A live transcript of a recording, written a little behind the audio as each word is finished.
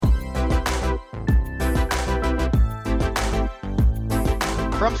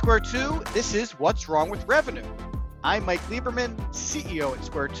From Square 2, this is What's Wrong with Revenue. I'm Mike Lieberman, CEO at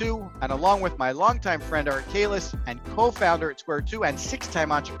Square 2, and along with my longtime friend Eric Kalis and co-founder at Square 2 and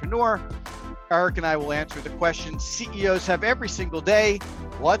six-time entrepreneur, Eric and I will answer the questions CEOs have every single day.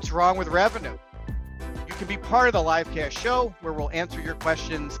 What's wrong with revenue? You can be part of the livecast show where we'll answer your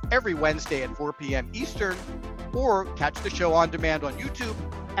questions every Wednesday at 4 p.m. Eastern, or catch the show on demand on YouTube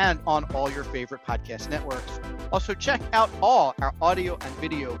and on all your favorite podcast networks. Also, check out all our audio and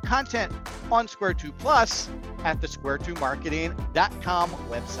video content on Square 2 Plus at the square2marketing.com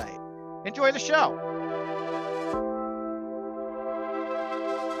website. Enjoy the show.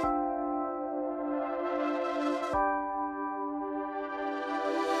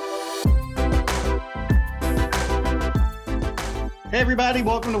 Hey everybody,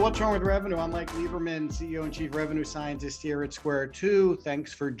 welcome to What's Wrong with Revenue. I'm Mike Lieberman, CEO and Chief Revenue Scientist here at Square 2.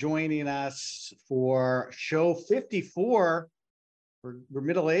 Thanks for joining us for show 54. We're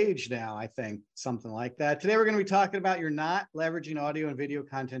middle-aged now, I think, something like that. Today we're going to be talking about you're not leveraging audio and video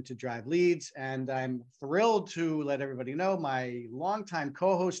content to drive leads. And I'm thrilled to let everybody know my longtime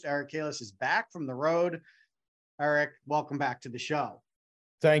co-host, Eric Kalis, is back from the road. Eric, welcome back to the show.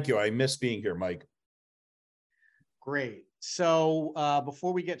 Thank you. I miss being here, Mike. Great. So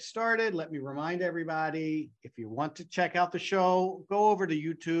before we get started, let me remind everybody, if you want to check out the show, go over to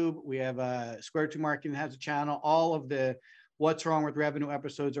YouTube. We have Square 2 Marketing has a channel. All of the What's Wrong with Revenue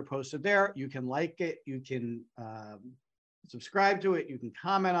episodes are posted there. You can like it. You can subscribe to it. You can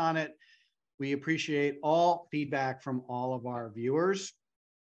comment on it. We appreciate all feedback from all of our viewers.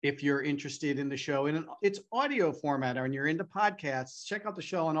 If you're interested in the show in its audio format and you're into podcasts, check out the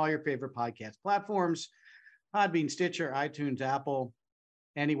show on all your favorite podcast platforms. Podbean, Stitcher, iTunes, Apple,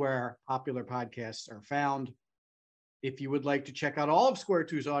 anywhere popular podcasts are found. If you would like to check out all of Square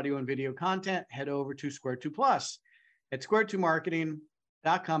 2's audio and video content, head over to Square 2 Plus at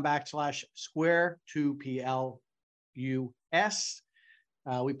square2marketing.com/Square2PLUS.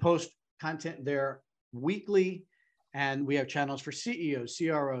 We post content there weekly, and we have channels for CEOs,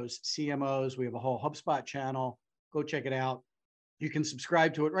 CROs, CMOs. We have a whole HubSpot channel. Go check it out. You can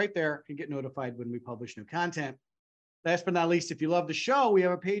subscribe to it right there and get notified when we publish new content. Last but not least, if you love the show, we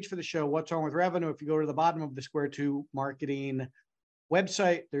have a page for the show, What's Wrong with Revenue. If you go to the bottom of the Square 2 Marketing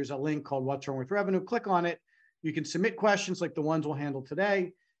website, there's a link called What's Wrong with Revenue. Click on it. You can submit questions like the ones we'll handle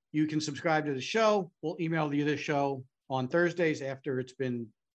today. You can subscribe to the show. We'll email you the show on Thursdays after it's been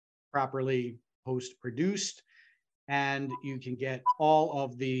properly post-produced. And you can get all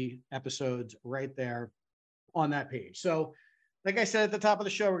of the episodes right there on that page. So, like I said at the top of the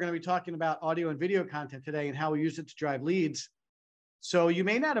show, we're going to be talking about audio and video content today and how we use it to drive leads. So you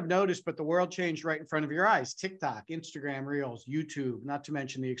may not have noticed, but the world changed right in front of your eyes. TikTok, Instagram Reels, YouTube, not to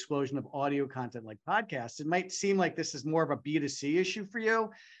mention the explosion of audio content like podcasts. It might seem like this is more of a B2C issue for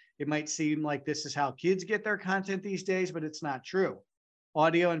you. It might seem like this is how kids get their content these days, but it's not true.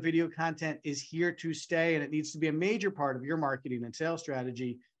 Audio and video content is here to stay, and it needs to be a major part of your marketing and sales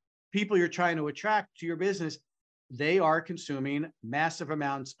strategy. People you're trying to attract to your business, they are consuming massive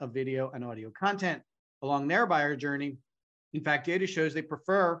amounts of video and audio content along their buyer journey. In fact, data shows they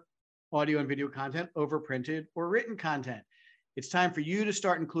prefer audio and video content over printed or written content. It's time for you to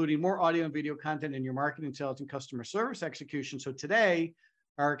start including more audio and video content in your marketing, sales, and customer service execution. So today,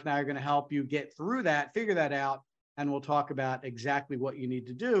 Eric and I are going to help you get through that, figure that out, and we'll talk about exactly what you need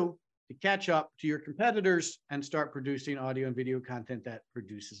to do to catch up to your competitors and start producing audio and video content that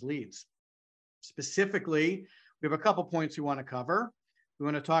produces leads. Specifically, we have a couple points we want to cover. We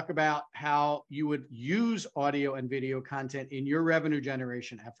want to talk about how you would use audio and video content in your revenue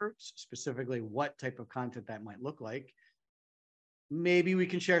generation efforts, specifically what type of content that might look like. Maybe we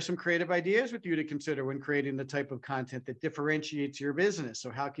can share some creative ideas with you to consider when creating the type of content that differentiates your business.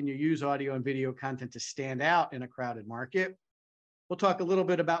 So how can you use audio and video content to stand out in a crowded market? We'll talk a little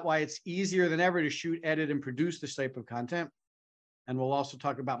bit about why it's easier than ever to shoot, edit, and produce this type of content. And we'll also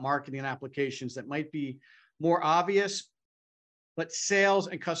talk about marketing applications that might be more obvious, but sales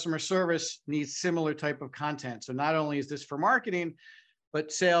and customer service needs similar type of content. So not only is this for marketing,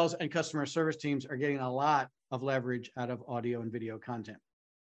 but sales and customer service teams are getting a lot of leverage out of audio and video content.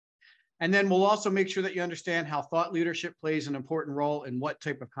 And then we'll also make sure that you understand how thought leadership plays an important role in what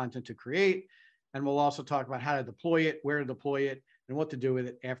type of content to create. And we'll also talk about how to deploy it, where to deploy it, and what to do with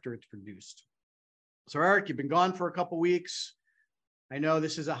it after it's produced. So Eric, you've been gone for a couple of weeks. I know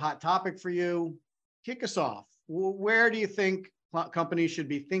this is a hot topic for you. Kick us off. Where do you think companies should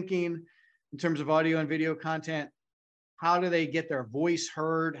be thinking in terms of audio and video content? How do they get their voice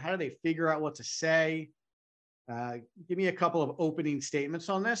heard? How do they figure out what to say? Give me a couple of opening statements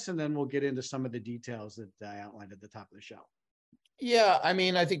on this, and then we'll get into some of the details that I outlined at the top of the show. Yeah, I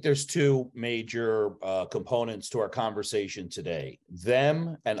mean, I think there's two major components to our conversation today,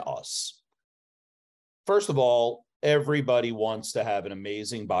 them and us. First of all, everybody wants to have an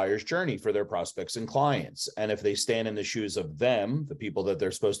amazing buyer's journey for their prospects and clients. And if they stand in the shoes of them, the people that they're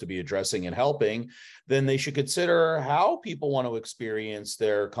supposed to be addressing and helping, then they should consider how people want to experience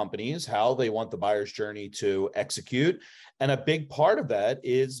their companies, how they want the buyer's journey to execute. And a big part of that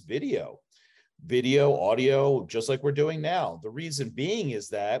is video, audio, just like we're doing now. The reason being is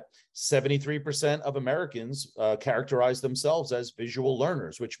that 73% of Americans characterize themselves as visual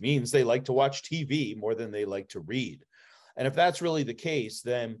learners, which means they like to watch TV more than they like to read. And if that's really the case,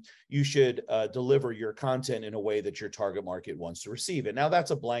 then you should deliver your content in a way that your target market wants to receive it. Now,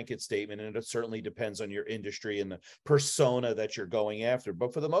 that's a blanket statement, and it certainly depends on your industry and the persona that you're going after.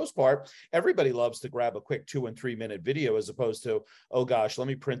 But for the most part, everybody loves to grab a quick 2 and 3 minute video as opposed to, oh gosh, let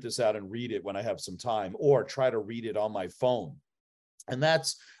me print this out and read it when I have some time, or try to read it on my phone. And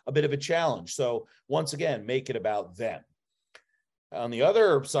that's a bit of a challenge. So once again, make it about them. On the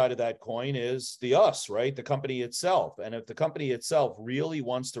other side of that coin is the us, right? The company itself. And if the company itself really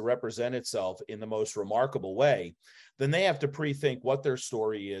wants to represent itself in the most remarkable way, then they have to pre-think what their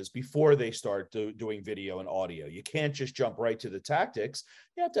story is before they start doing video and audio. You can't just jump right to the tactics.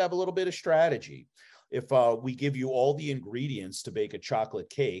 You have to have a little bit of strategy. If we give you all the ingredients to bake a chocolate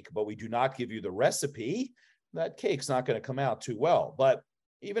cake, but we do not give you the recipe, that cake's not going to come out too well. But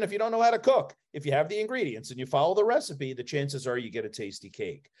even if you don't know how to cook, if you have the ingredients and you follow the recipe, the chances are you get a tasty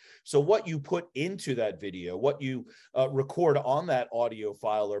cake. So what you put into that video, what you record on that audio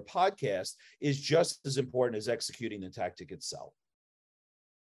file or podcast is just as important as executing the tactic itself.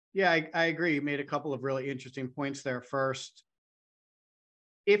 Yeah, I agree. You made a couple of really interesting points there. First,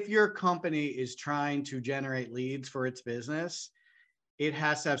 if your company is trying to generate leads for its business, it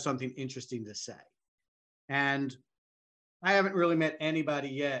has to have something interesting to say. And I haven't really met anybody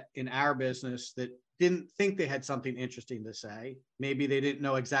yet in our business that didn't think they had something interesting to say. Maybe they didn't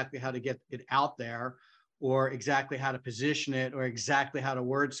know exactly how to get it out there, or exactly how to position it, or exactly how to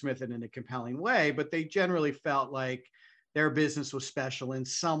wordsmith it in a compelling way, but they generally felt like their business was special in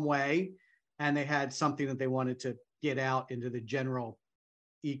some way, and they had something that they wanted to get out into the general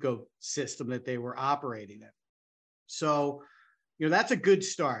ecosystem that they were operating in. So that's a good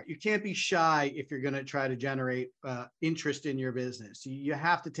start. You can't be shy if you're going to try to generate interest in your business. You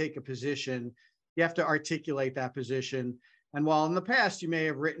have to take a position. You have to articulate that position. And while in the past, you may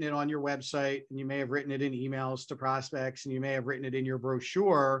have written it on your website, and you may have written it in emails to prospects, and you may have written it in your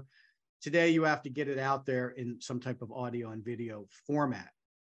brochure, today you have to get it out there in some type of audio and video format.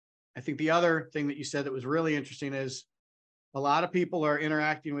 I think the other thing that you said that was really interesting is a lot of people are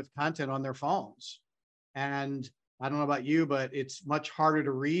interacting with content on their phones. And I don't know about you, but it's much harder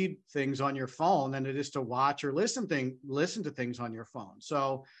to read things on your phone than it is to watch or listen to things on your phone.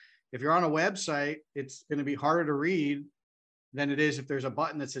 So if you're on a website, it's going to be harder to read than it is if there's a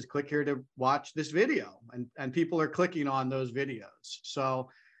button that says click here to watch this video, and people are clicking on those videos. So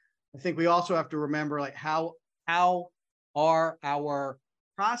I think we also have to remember, like, how are our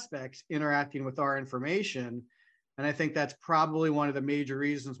prospects interacting with our information? And I think that's probably one of the major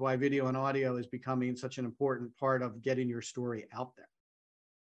reasons why video and audio is becoming such an important part of getting your story out there.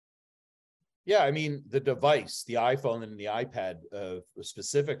 Yeah, I mean, the device, the iPhone and the iPad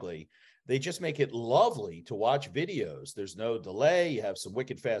specifically, they just make it lovely to watch videos. There's no delay. You have some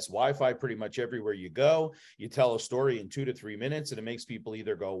wicked fast Wi-Fi pretty much everywhere you go. You tell a story in 2 to 3 minutes, and it makes people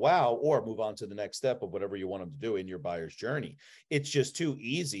either go, wow, or move on to the next step of whatever you want them to do in your buyer's journey. It's just too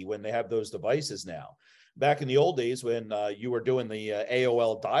easy when they have those devices now. Back in the old days when you were doing the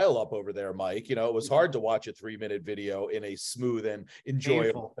AOL dial-up over there, Mike, it was hard to watch a 3-minute video in a smooth and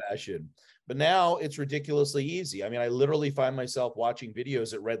enjoyable fashion. But now it's ridiculously easy. I mean, I literally find myself watching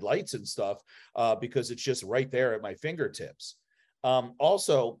videos at red lights and stuff because it's just right there at my fingertips.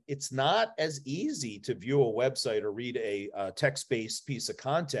 Also, it's not as easy to view a website or read a text-based piece of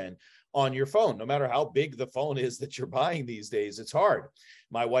content on your phone. No matter how big the phone is that you're buying these days, it's hard.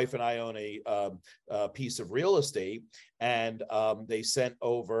 My wife and I own a piece of real estate, and they sent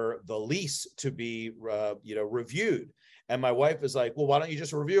over the lease to be reviewed. And my wife is like, well, why don't you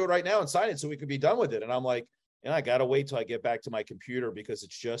just review it right now and sign it so we could be done with it? And I'm like, I got to wait till I get back to my computer because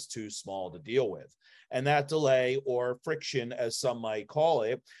it's just too small to deal with. And that delay, or friction, as some might call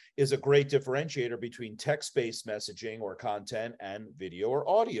it, is a great differentiator between text-based messaging or content and video or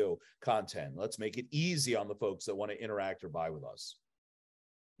audio content. Let's make it easy on the folks that want to interact or buy with us.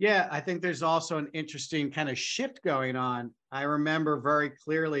 Yeah, I think there's also an interesting kind of shift going on. I remember very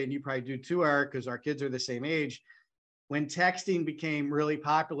clearly, and you probably do too, Eric, because our kids are the same age. When texting became really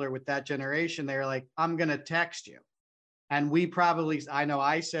popular with that generation, they were like, I'm going to text you. And we probably, I know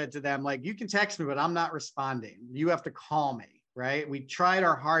I said to them, like, you can text me, but I'm not responding. You have to call me, right? We tried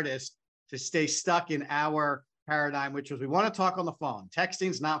our hardest to stay stuck in our paradigm, which was we want to talk on the phone.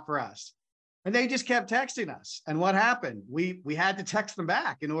 Texting's not for us. And they just kept texting us. And what happened? We had to text them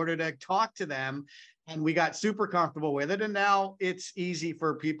back in order to talk to them. And we got super comfortable with it. And now it's easy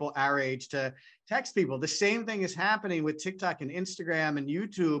for people our age to text people. The same thing is happening with TikTok and Instagram and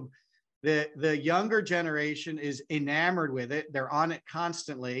YouTube. The younger generation is enamored with it. They're on it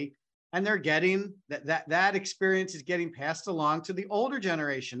constantly, and they're getting that experience is getting passed along to the older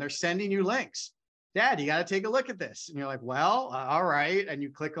generation. They're sending you links. Dad, you got to take a look at this. And you're like, well, all right. And you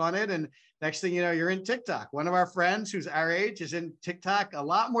click on it. And next thing you know, you're in TikTok. One of our friends who's our age is in TikTok a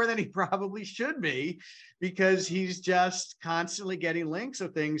lot more than he probably should be, because he's just constantly getting links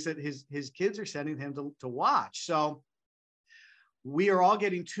of things that his kids are sending him to watch. So we are all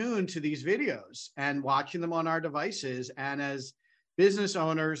getting tuned to these videos and watching them on our devices. And as business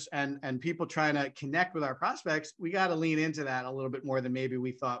owners and people trying to connect with our prospects, we got to lean into that a little bit more than maybe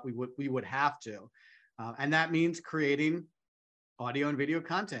we thought we would have to. And that means creating audio and video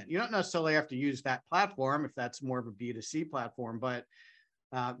content. You don't necessarily have to use that platform if that's more of a B2C platform, but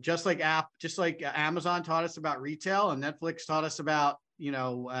just like Amazon taught us about retail and Netflix taught us about,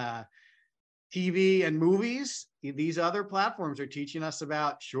 TV and movies, these other platforms are teaching us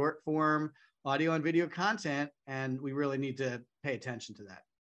about short form audio and video content, and we really need to pay attention to that.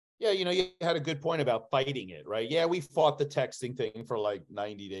 Yeah, you had a good point about fighting it, right? Yeah, we fought the texting thing for like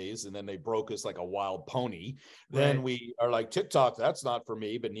 90 days, and then they broke us like a wild pony. Right. Then we are like, TikTok, that's not for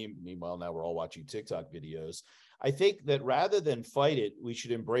me. But meanwhile, now we're all watching TikTok videos. I think that rather than fight it, we should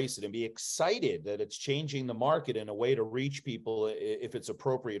embrace it and be excited that it's changing the market in a way to reach people if it's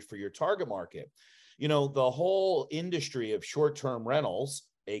appropriate for your target market. The whole industry of short-term rentals,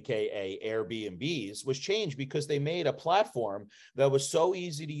 AKA Airbnbs, was changed because they made a platform that was so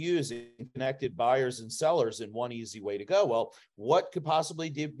easy to use and connected buyers and sellers in one easy way to go. Well, what could possibly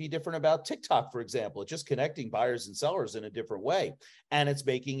be different about TikTok, for example? It's just connecting buyers and sellers in a different way, and it's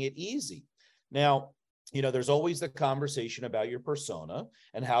making it easy. Now, there's always the conversation about your persona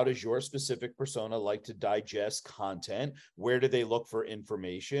and how does your specific persona like to digest content? Where do they look for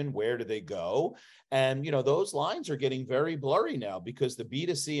information? Where do they go? And, those lines are getting very blurry now because the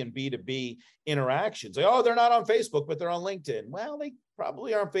B2C and B2B interactions, they're not on Facebook, but they're on LinkedIn. Well, they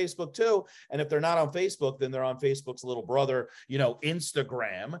probably are on Facebook too. And if they're not on Facebook, then they're on Facebook's little brother,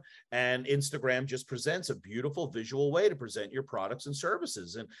 Instagram. And Instagram just presents a beautiful visual way to present your products and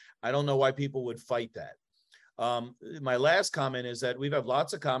services. And I don't know why people would fight that. My last comment is that we've had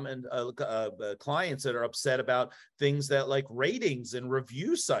lots of clients that are upset about things that like ratings and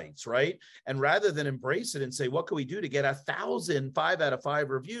review sites, right? And rather than embrace it and say, what can we do to get 1,000 5 out of 5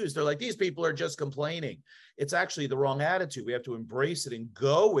 reviews? They're like, these people are just complaining. It's actually the wrong attitude. We have to embrace it and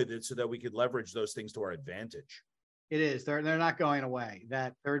go with it so that we could leverage those things to our advantage. It is. They're not going away.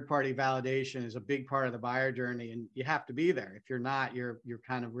 That third-party validation is a big part of the buyer journey, and you have to be there. If you're not, you're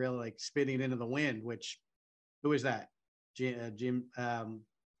kind of really like spitting into the wind, which who is that? Jim,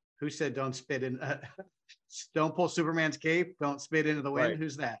 who said don't spit in, don't pull Superman's cape, don't spit into the wind? Right.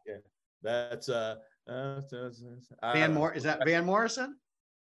 Who's that? Yeah. That's is that Van Morrison?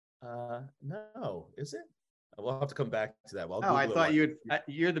 No, is it? We'll have to come back to that. Well, I thought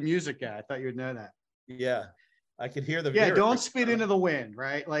you're the music guy. I thought you'd know that. Yeah. I could hear the don't spit into the wind,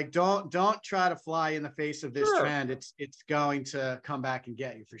 right? Like don't try to fly in the face of this trend. It's going to come back and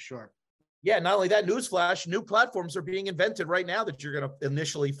get you for sure. Yeah, not only that, newsflash, new platforms are being invented right now that you're going to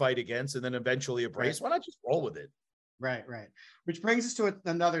initially fight against and then eventually embrace. Right. Why not just roll with it? Right. Which brings us to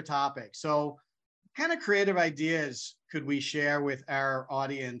another topic. So what kind of creative ideas could we share with our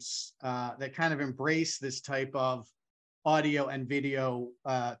audience that kind of embrace this type of audio and video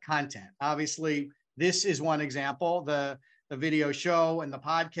content? Obviously, this is one example, the video show and the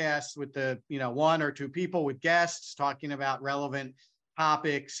podcast with the 1 or 2 people with guests talking about relevant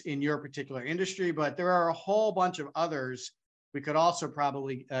topics in your particular industry, but there are a whole bunch of others we could also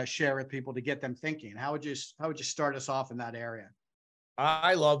probably share with people to get them thinking. How would you start us off in that area?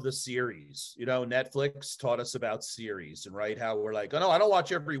 I love the series. Netflix taught us about series, and right, how we're like, oh no, I don't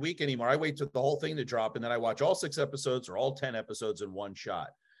watch every week anymore. I wait for the whole thing to drop, and then I watch all 6 episodes or all 10 episodes in one shot.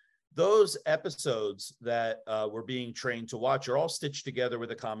 Those episodes that we're being trained to watch are all stitched together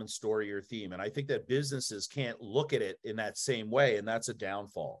with a common story or theme. And I think that businesses can't look at it in that same way. And that's a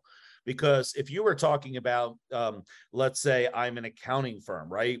downfall. Because if you were talking about, let's say I'm an accounting firm,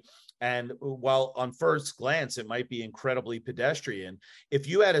 right? And while on first glance, it might be incredibly pedestrian, if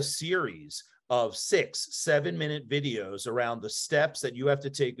you had a series of 6-7 minute videos around the steps that you have to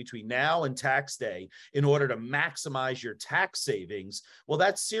take between now and tax day in order to maximize your tax savings. Well,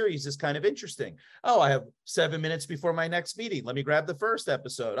 that series is kind of interesting. Oh, I have 7 minutes before my next meeting. Let me grab the first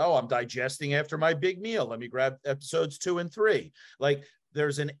episode. Oh, I'm digesting after my big meal. Let me grab episodes 2 and 3. Like,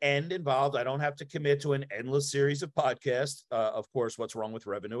 there's an end involved. I don't have to commit to an endless series of podcasts. Of course, what's wrong with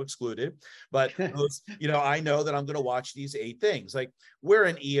revenue excluded? But those, I know that I'm going to watch these 8 things. Like, we're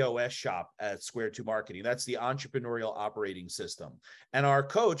an EOS shop at Square 2 Marketing. That's the Entrepreneurial Operating System. And our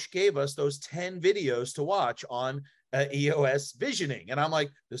coach gave us those 10 videos to watch on EOS visioning. And I'm like,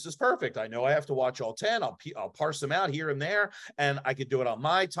 this is perfect. I know I have to watch all 10. I'll parse them out here and there, and I could do it on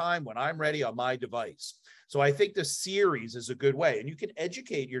my time when I'm ready on my device. So I think the series is a good way, and you can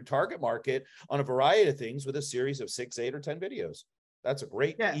educate your target market on a variety of things with a series of 6, 8, or 10 videos. That's a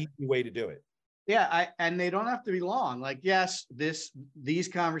great, easy way to do it. Yeah, and they don't have to be long. Like, yes, these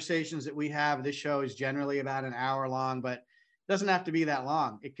conversations that we have, this show is generally about an hour long, but it doesn't have to be that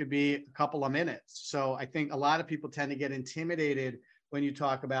long. It could be a couple of minutes. So I think a lot of people tend to get intimidated when you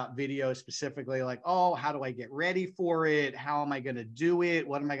talk about video specifically, like, oh, how do I get ready for it? How am I going to do it?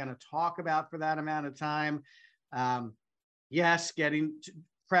 What am I going to talk about for that amount of time? Yes,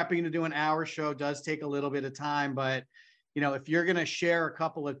 prepping to do an hour show does take a little bit of time, but if you're going to share a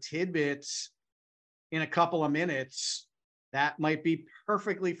couple of tidbits in a couple of minutes, that might be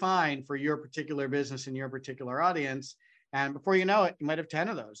perfectly fine for your particular business and your particular audience. And before you know it, you might have 10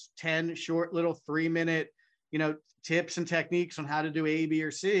 of those, 10 short little 3-minute, tips and techniques on how to do A, B,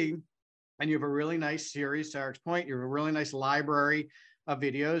 or C. And you have a really nice series, to Eric's point, you have a really nice library of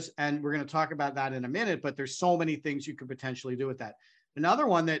videos. And we're going to talk about that in a minute, but there's so many things you could potentially do with that. Another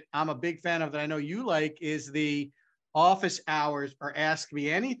one that I'm a big fan of that I know you like is the office hours or ask me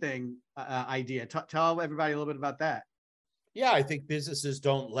anything idea. Tell everybody a little bit about that. Yeah, I think businesses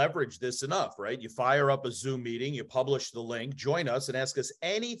don't leverage this enough, right? You fire up a Zoom meeting, you publish the link, join us and ask us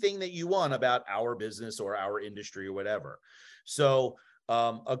anything that you want about our business or our industry or whatever. So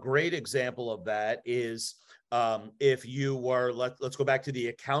a great example of that is if you were, let's go back to the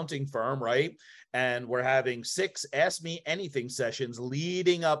accounting firm, right? And we're having 6 Ask Me Anything sessions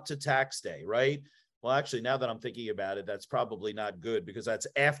leading up to tax day, right? Well, actually, now that I'm thinking about it, that's probably not good because that's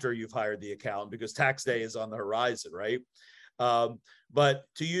after you've hired the accountant because tax day is on the horizon, right? But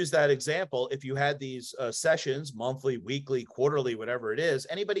to use that example, if you had these sessions, monthly, weekly, quarterly, whatever it is,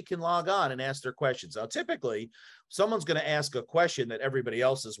 anybody can log on and ask their questions. Now, typically, someone's going to ask a question that everybody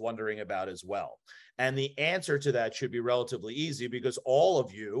else is wondering about as well. And the answer to that should be relatively easy because all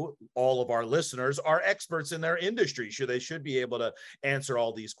of our listeners are experts in their industry. They should be able to answer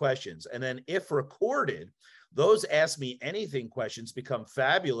all these questions. And then if recorded, those Ask Me Anything questions become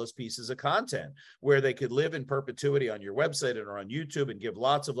fabulous pieces of content where they could live in perpetuity on your website or on YouTube and give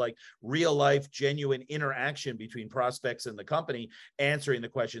lots of real life, genuine interaction between prospects and the company, answering the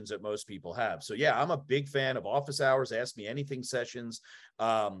questions that most people have. So yeah, I'm a big fan of office hours, Ask Me Anything sessions,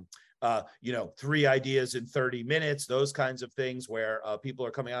 3 ideas in 30 minutes, those kinds of things where people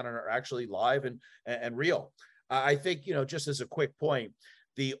are coming on and are actually live and real. I think, just as a quick point,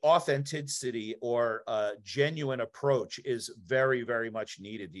 the authenticity or genuine approach is very, very much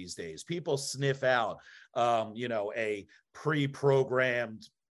needed these days. People sniff out, a pre-programmed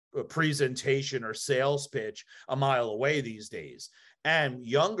presentation or sales pitch a mile away these days. And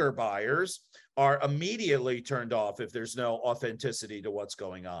younger buyers are immediately turned off if there's no authenticity to what's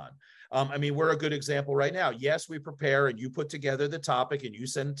going on. We're a good example right now. Yes, we prepare and you put together the topic and you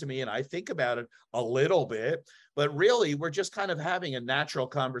send it to me and I think about it a little bit, but really we're just kind of having a natural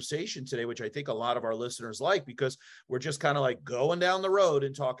conversation today, which I think a lot of our listeners like because we're just kind of going down the road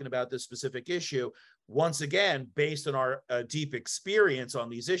and talking about this specific issue. Once again, based on our deep experience on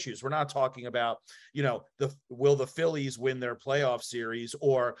these issues, we're not talking about, will the Phillies win their playoff series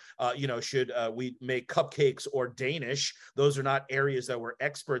or, should we make cupcakes or Danish? Those are not areas that we're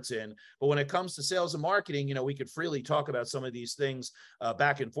experts in. But when it comes to sales and marketing, we could freely talk about some of these things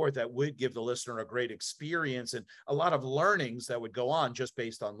back and forth that would give the listener a great experience and a lot of learnings that would go on just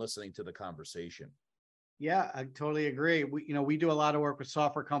based on listening to the conversation. Yeah, I totally agree. We do a lot of work with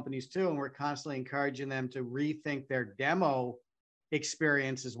software companies too, and we're constantly encouraging them to rethink their demo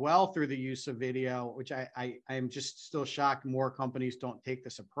experience as well through the use of video, which I am just still shocked more companies don't take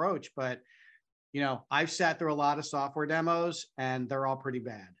this approach. But, I've sat through a lot of software demos and they're all pretty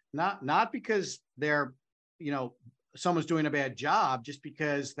bad. Not because they're, someone's doing a bad job, just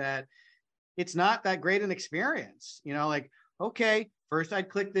because that it's not that great an experience, okay, first I'd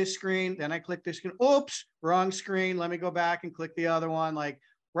click this screen, then I click this screen. Oops, wrong screen. Let me go back and click the other one.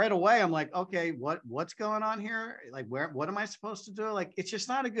 right away, I'm like, okay, what's going on here? Like, what am I supposed to do? Like, it's just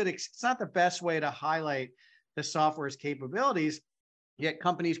not a good, it's not the best way to highlight the software's capabilities. Yet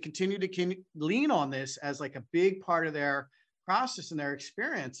companies continue to lean on this as like a big part of their process and their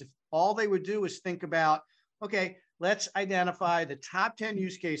experience. If all they would do is think about, okay, let's identify the top 10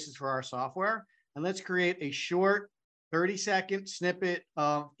 use cases for our software, and let's create a short 30-second snippet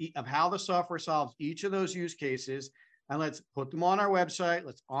of how the software solves each of those use cases, and let's put them on our website.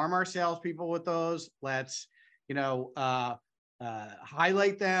 Let's arm our salespeople with those. Let's,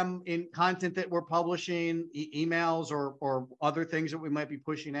 highlight them in content that we're publishing, emails or other things that we might be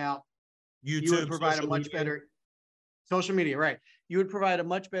pushing out. You would YouTube, provide a social much media. better social media, right? You would provide a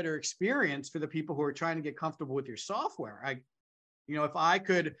much better experience for the people who are trying to get comfortable with your software. If I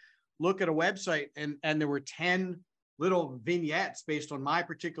could look at a website and there were 10 little vignettes based on my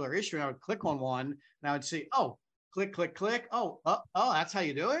particular issue, and I would click on one and I would see, oh, click, click, click. Oh, that's how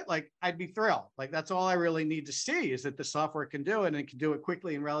you do it. Like, I'd be thrilled. Like, that's all I really need to see, is that the software can do it, and it can do it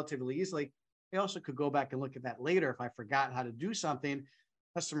quickly and relatively easily. I also could go back and look at that later if I forgot how to do something.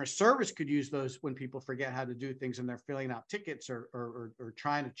 Customer service could use those when people forget how to do things and they're filling out tickets or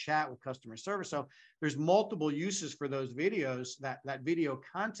trying to chat with customer service. So there's multiple uses for those videos, that video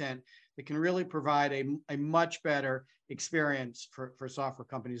content, that can really provide a much better experience for software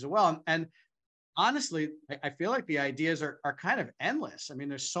companies as well. And honestly, I feel like the ideas are kind of endless. I mean,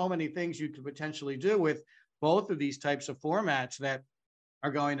 there's so many things you could potentially do with both of these types of formats that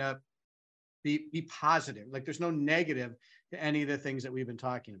are going to be positive. Like, there's no negative to any of the things that we've been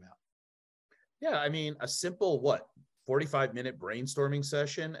talking about. Yeah, I mean, a simple 45-minute brainstorming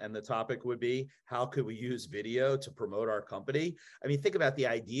session, and the topic would be, how could we use video to promote our company? I mean, think about the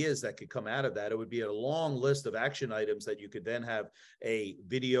ideas that could come out of that. It would be a long list of action items that you could then have a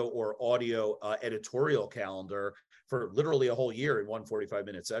video or audio editorial calendar for literally a whole year in one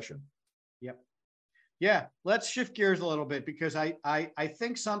 45-minute session. Yep. Yeah, let's shift gears a little bit, because I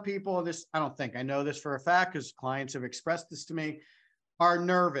think some people, I know this for a fact because clients have expressed this to me, are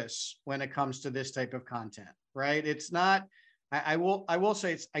nervous when it comes to this type of content, right? It's not, I will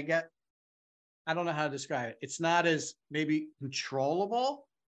say I don't know how to describe it. It's not as maybe controllable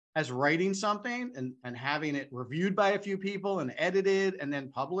as writing something and having it reviewed by a few people and edited and then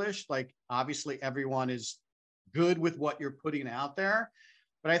published. Like, obviously everyone is good with what you're putting out there.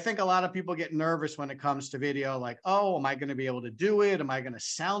 But I think a lot of people get nervous when it comes to video, like, oh, am I going to be able to do it? Am I going to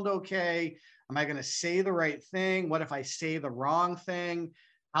sound okay? Am I going to say the right thing? What if I say the wrong thing?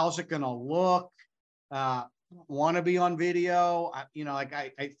 How's it going to look? Want to be on video?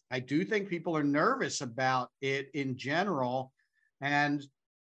 I do think people are nervous about it in general. And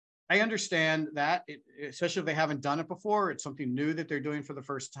I understand that, especially if they haven't done it before. It's something new that they're doing for the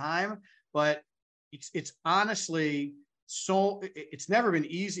first time. But it's honestly, so it's never been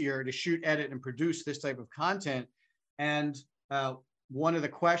easier to shoot, edit, and produce this type of content. And one of the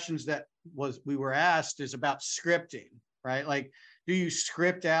questions that we were asked is about scripting, right? Like, do you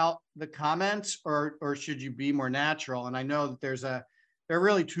script out the comments or should you be more natural? And I know that there are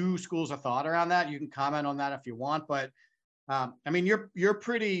really two schools of thought around that. You can comment on that if you want, but I mean, you're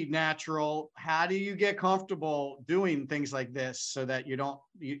pretty natural. How do you get comfortable doing things like this so that you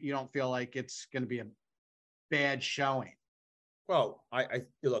don't feel like it's going to be a bad showing? Well, I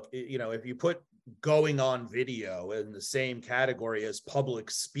look, if you put going on video in the same category as public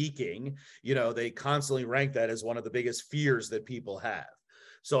speaking, they constantly rank that as one of the biggest fears that people have.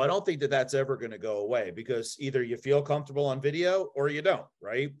 So I don't think that that's ever going to go away, because either you feel comfortable on video or you don't,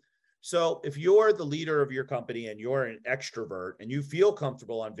 right? So if you're the leader of your company and you're an extrovert and you feel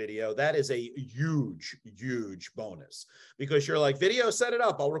comfortable on video, that is a huge, huge bonus, because you're like, video, set it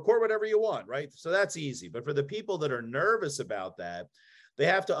up. I'll record whatever you want, right? So that's easy. But for the people that are nervous about that, they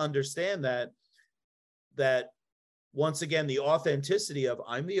have to understand that once again, the authenticity of,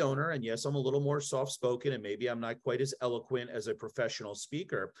 I'm the owner, and yes, I'm a little more soft-spoken, and maybe I'm not quite as eloquent as a professional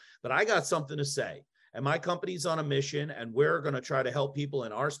speaker, but I got something to say. And my company's on a mission, and we're going to try to help people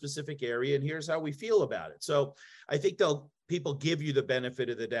in our specific area. And here's how we feel about it. So I think people give you the benefit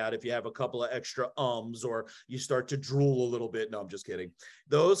of the doubt if you have a couple of extra ums, or you start to drool a little bit. No, I'm just kidding.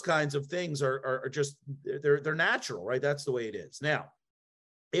 Those kinds of things are just, they're natural, right? That's the way it is. Now,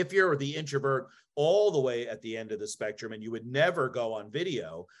 if you're the introvert all the way at the end of the spectrum and you would never go on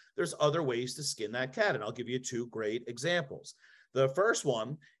video, there's other ways to skin that cat. And I'll give you two great examples. The first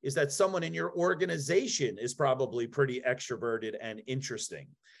one is that someone in your organization is probably pretty extroverted and interesting.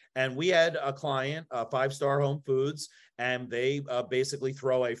 And we had a client, 5-Star Home Foods, and they basically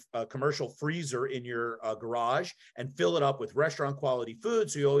throw a commercial freezer in your garage and fill it up with restaurant quality food.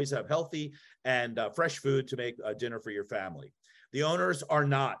 So you always have healthy and fresh food to make dinner for your family. The owners are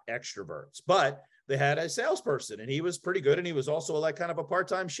not extroverts, but they had a salesperson and he was pretty good. And he was also like kind of a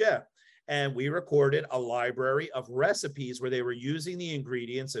part-time chef. And we recorded a library of recipes where they were using the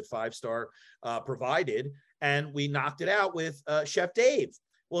ingredients that Five Star provided. And we knocked it out with Chef Dave.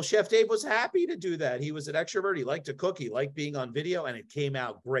 Well, Chef Dave was happy to do that. He was an extrovert. He liked to cook. He liked being on video, and it came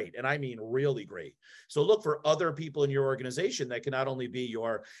out great. And I mean, really great. So look for other people in your organization that can not only be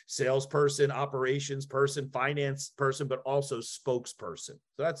your salesperson, operations person, finance person, but also spokesperson.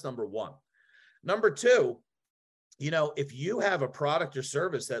 So that's number one. Number two, you know, if you have a product or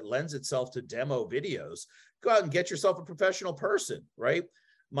service that lends itself to demo videos, go out and get yourself a professional person, right?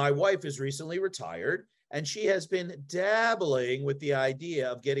 My wife is recently retired, and she has been dabbling with the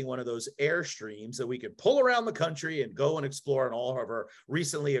idea of getting one of those Airstreams that we could pull around the country and go and explore in all of her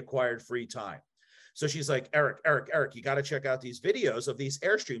recently acquired free time. So she's like, Eric, you got to check out these videos of these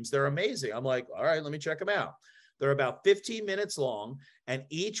Airstreams. They're amazing. I'm like, all right, let me check them out. They're about 15 minutes long, and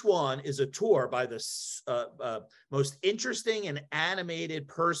each one is a tour by the most interesting and animated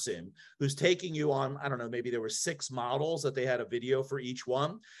person who's taking you on, I don't know, maybe there were 6 models that they had a video for each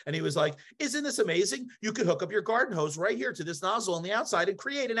one. And he was like, isn't this amazing? You could hook up your garden hose right here to this nozzle on the outside and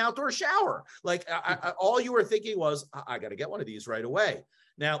create an outdoor shower. Like all you were thinking was, I got to get one of these right away.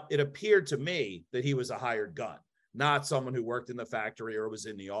 Now, it appeared to me that he was a hired gun, not someone who worked in the factory or was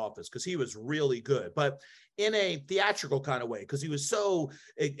in the office, because he was really good, but in a theatrical kind of way, because he was so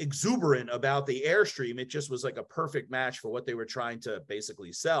exuberant about the Airstream. It just was like a perfect match for what they were trying to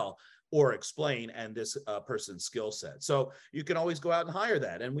basically sell or explain, and this person's skill set. So you can always go out and hire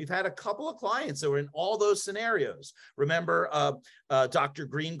that. And we've had a couple of clients that were in all those scenarios. Remember Dr.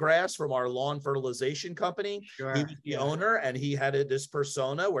 Greengrass from our lawn fertilization company? Sure. He was the owner, and he had this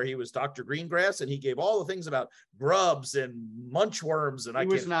persona where he was Dr. Greengrass, and he gave all the things about grubs and munchworms. And he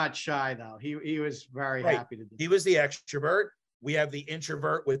was not shy, though. He was very happy to do that. He was the extrovert. We have the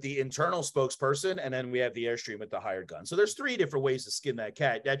introvert with the internal spokesperson, and then we have the Airstream with the hired gun. So there's 3 different ways to skin that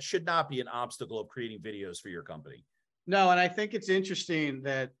cat. That should not be an obstacle of creating videos for your company. No, and I think it's interesting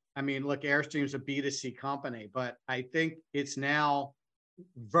that, I mean, look, Airstream's a B2C company, but I think it's now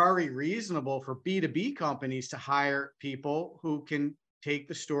very reasonable for B2B companies to hire people who can take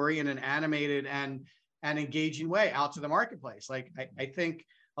the story in an animated and engaging way out to the marketplace. Like, I think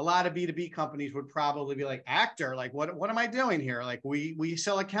a lot of B2B companies would probably be like, actor, like, what am I doing here? Like, we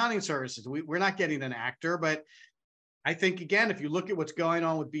sell accounting services. We're not getting an actor. But I think, again, if you look at what's going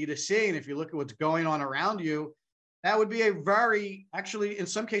on with B2C, and if you look at what's going on around you, that would be a very, actually, in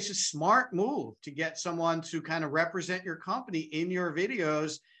some cases, smart move to get someone to kind of represent your company in your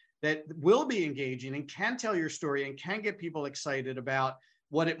videos that will be engaging and can tell your story and can get people excited about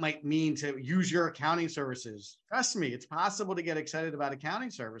what it might mean to use your accounting services. Trust me, it's possible to get excited about accounting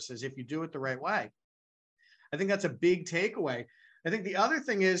services if you do it the right way. I think that's a big takeaway. I think the other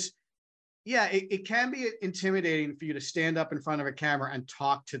thing is, yeah, it can be intimidating for you to stand up in front of a camera and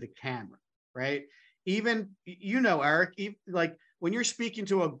talk to the camera, right? Even, you know, Eric, like when you're speaking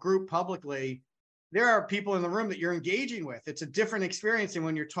to a group publicly, there are people in the room that you're engaging with. It's a different experience than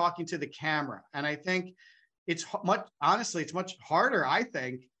when you're talking to the camera. And I think it's honestly, it's much harder, I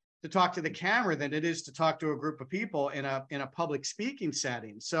think, to talk to the camera than it is to talk to a group of people in a public speaking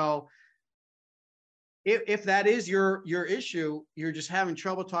setting. So if that is your issue, you're just having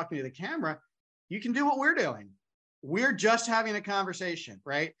trouble talking to the camera, you can do what we're doing. We're just having a conversation,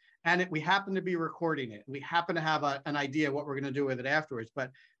 right? And we happen to be recording it. We happen to have an idea of what we're going to do with it afterwards, but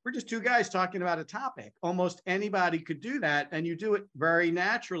we're just 2 guys talking about a topic. Almost anybody could do that, and you do it very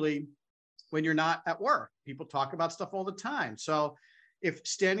naturally when you're not at work. People talk about stuff all the time. So if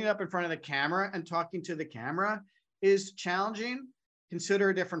standing up in front of the camera and talking to the camera is challenging, consider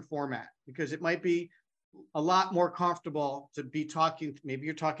a different format, because it might be a lot more comfortable to be talking. Maybe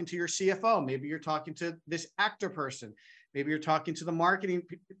you're talking to your CFO. Maybe you're talking to this actor person. Maybe you're talking to the marketing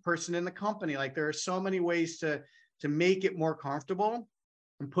person in the company. Like, there are so many ways to make it more comfortable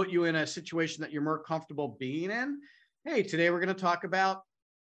and put you in a situation that you're more comfortable being in. Hey, today we're going to talk about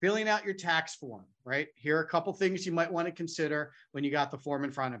filling out your tax form, right? Here are a couple things you might want to consider when you got the form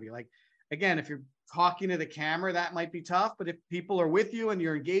in front of you. Like, again, if you're talking to the camera, that might be tough, but if people are with you and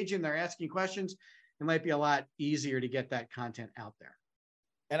you're engaging, they're asking questions, it might be a lot easier to get that content out there.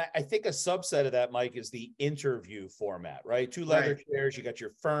 And I think a subset of that, Mike, is the interview format, right? 2 leather chairs, you got your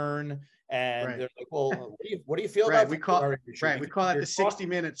fern, and they're like, well, what do you feel about we call that the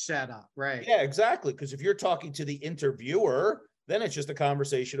 60-minute setup, right? Yeah, exactly. Because if you're talking to the interviewer, then it's just a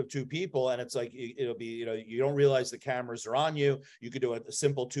conversation of 2 people, and it's like, it'll be, you know, you don't realize the cameras are on you. You could do a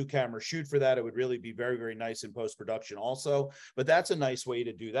simple 2-camera shoot for that. It would really be very, very nice in post-production also, but that's a nice way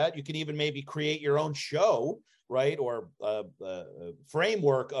to do that. You can even maybe create your own show right? Or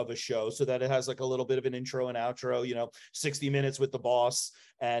framework of a show so that it has like a little bit of an intro and outro, 60 minutes with the boss.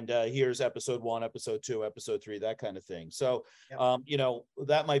 And here's episode 1, episode 2, episode 3, that kind of thing. So, Yep.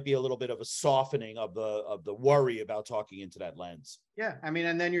 That might be a little bit of a softening of the worry about talking into that lens. Yeah. I mean,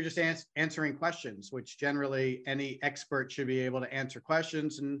 and then you're just answering questions, which generally any expert should be able to answer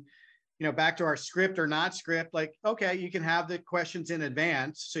questions. And, back to our script or not script, like, okay, you can have the questions in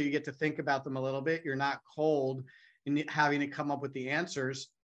advance, so you get to think about them a little bit. You're not cold in having to come up with the answers.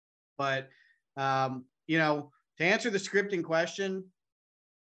 But, to answer the scripting question,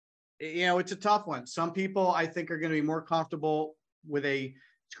 it's a tough one. Some people, I think, are going to be more comfortable with a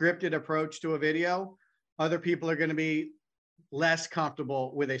scripted approach to a video. Other people are going to be less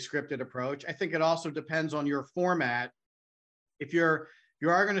comfortable with a scripted approach. I think it also depends on your format. If you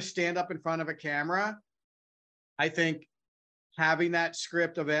are going to stand up in front of a camera, I think having that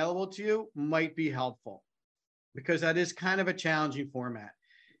script available to you might be helpful, because that is kind of a challenging format.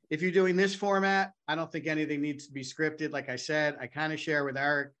 If you're doing this format, I don't think anything needs to be scripted. Like I said, I kind of share with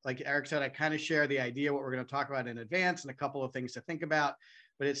Eric, like Eric said, I kind of share the idea, what we're going to talk about in advance and a couple of things to think about,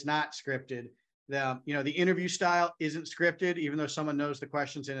 but it's not scripted. The interview style isn't scripted, even though someone knows the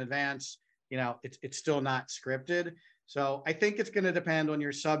questions in advance, it's still not scripted. So I think it's going to depend on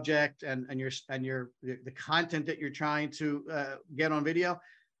your subject and the content that you're trying to get on video,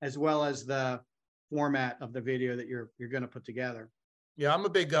 as well as the format of the video that you're going to put together. Yeah, I'm a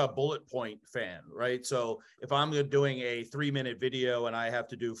big bullet point fan, right? So if I'm doing a 3-minute video and I have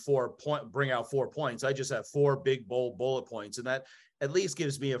to do bring out 4 points, I just have 4 big bold bullet points, and that at least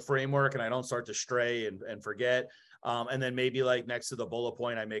gives me a framework, and I don't start to stray and forget. And then maybe like next to the bullet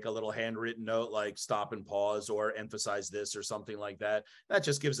point, I make a little handwritten note, like stop and pause or emphasize this or something like that. That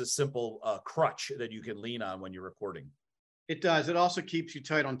just gives a simple crutch that you can lean on when you're recording. It does. It also keeps you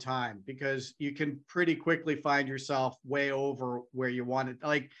tight on time, because you can pretty quickly find yourself way over where you want it.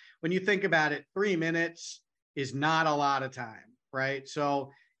 Like when you think about it, 3 minutes is not a lot of time, right?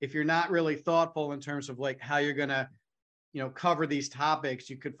 So if you're not really thoughtful in terms of like how you're going to, cover these topics,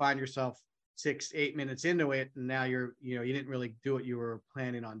 you could find yourself 6-8 minutes into it, and now you didn't really do what you were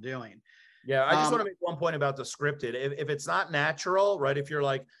planning on doing. Yeah, I just want to make one point about the scripted. If it's not natural, right? If you're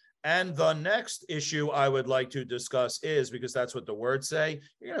like, and the next issue I would like to discuss is, because that's what the words say,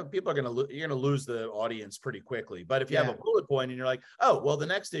 people are you're gonna lose the audience pretty quickly. But if you have a bullet point and you're like, oh, well, the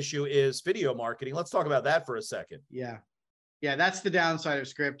next issue is video marketing, let's talk about that for a second. Yeah, that's the downside of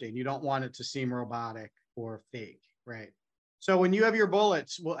scripting. You don't want it to seem robotic or fake, right? So when you have your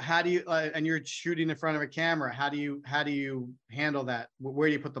bullets, well, how do you and you're shooting in front of a camera, how do you handle that? Where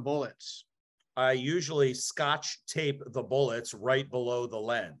do you put the bullets? I usually scotch tape the bullets right below the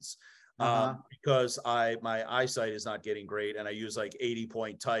lens, because my eyesight is not getting great, and I use like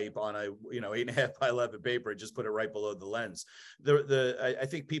 80-point type on a 8.5 by 11 paper and just put it right below the lens. I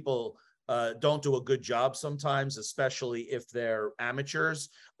think people don't do a good job sometimes, especially if they're amateurs,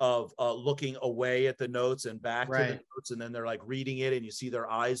 of looking away at the notes and back to the notes, and then they're like reading it and you see their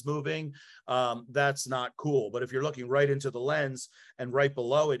eyes moving. That's not cool. But if you're looking right into the lens and right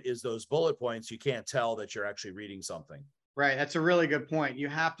below it is those bullet points, you can't tell that you're actually reading something. Right. That's a really good point. You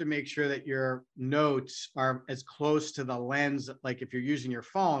have to make sure that your notes are as close to the lens. Like if you're using your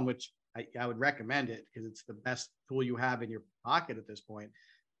phone, which I would recommend it because it's the best tool you have in your pocket at this point.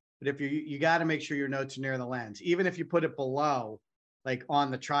 But if you got to make sure your notes are near the lens, even if you put it below, like on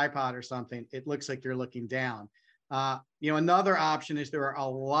the tripod or something, it looks like you're looking down. Another option is there are a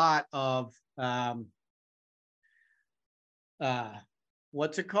lot of,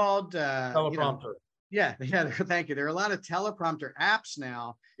 what's it called? Teleprompter. Yeah. Thank you. There are a lot of teleprompter apps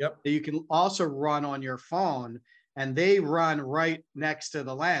now that you can also run on your phone, and they run right next to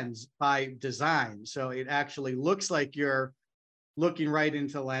the lens by design. So it actually looks like you're looking right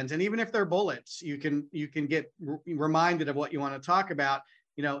into the lens. And even if they're bullets, you can get reminded of what you want to talk about,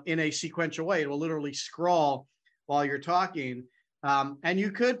 in a sequential way. It will literally scroll while you're talking. And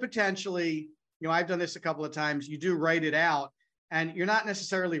you could potentially, I've done this a couple of times, you do write it out and you're not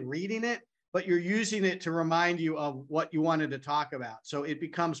necessarily reading it, but you're using it to remind you of what you wanted to talk about. So it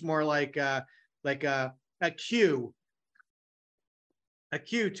becomes more like a cue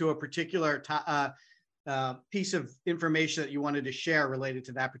to a particular piece of information that you wanted to share related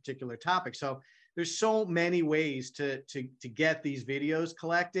to that particular topic. So there's so many ways to get these videos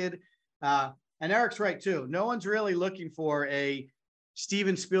collected. And Eric's right too. No one's really looking for a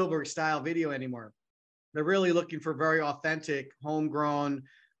Steven Spielberg style video anymore. They're really looking for very authentic, homegrown,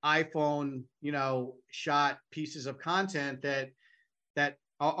 iPhone, shot pieces of content that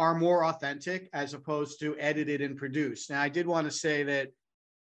are more authentic as opposed to edited and produced. Now, I did want to say that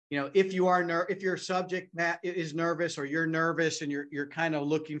if you are if your subject is nervous, or you're nervous and you're kind of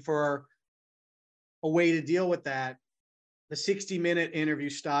looking for a way to deal with that, the 60-minute interview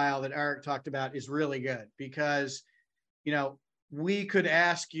style that Eric talked about is really good, because, we could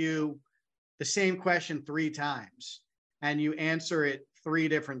ask you the same question 3 times and you answer it 3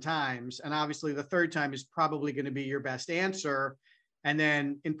 different times. And obviously the third time is probably going to be your best answer. And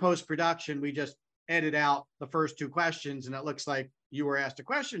then in post-production, we just edit out the first 2 questions and it looks like you were asked a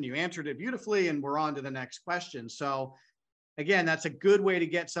question, you answered it beautifully, and we're on to the next question. So again, that's a good way to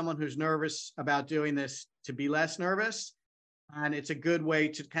get someone who's nervous about doing this to be less nervous. And it's a good way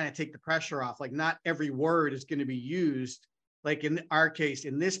to kind of take the pressure off. Like, not every word is going to be used. Like in our case,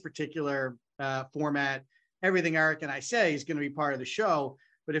 in this particular format, everything Eric and I say is going to be part of the show.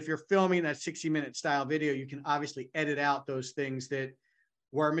 But if you're filming that 60-minute style video, you can obviously edit out those things that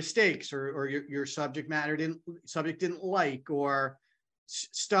were mistakes, or your subject didn't like, or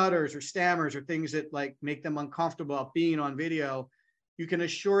stutters or stammers, or things that like make them uncomfortable about being on video. You can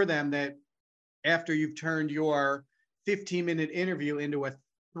assure them that after you've turned your 15-minute interview into a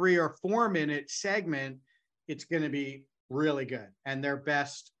 3 or 4 minute segment, it's going to be really good. And their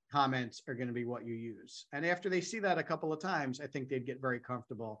best comments are going to be what you use. And after they see that a couple of times, I think they'd get very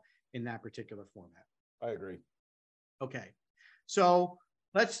comfortable in that particular format. I agree. Okay. So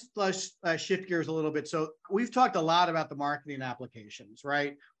let's shift gears a little bit. So we've talked a lot about the marketing applications,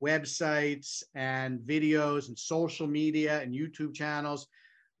 right? Websites and videos and social media and YouTube channels,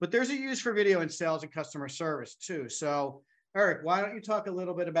 but there's a use for video in sales and customer service too. So Eric, why don't you talk a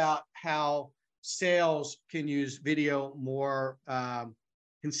little bit about how sales can use video more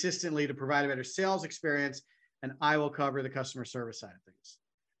consistently to provide a better sales experience, and I will cover the customer service side of things.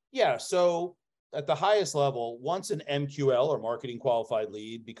 Yeah. So at the highest level, once an MQL or marketing qualified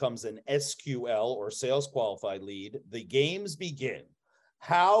lead becomes an SQL or sales qualified lead, the games begin.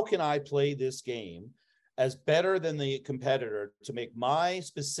 How can I play this game as better than the competitor to make my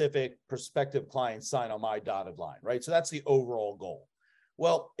specific prospective client sign on my dotted line, right? So that's the overall goal.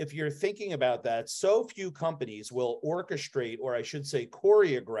 Well, if you're thinking about that, so few companies will orchestrate, or I should say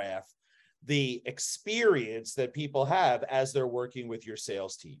choreograph, the experience that people have as they're working with your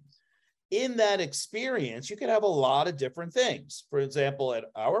sales team. In that experience, you can have a lot of different things. For example, at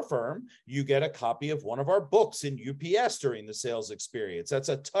our firm, you get a copy of one of our books in UPS during the sales experience. That's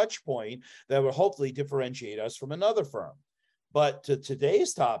a touch point that will hopefully differentiate us from another firm. But to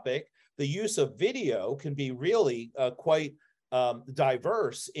today's topic, the use of video can be really quite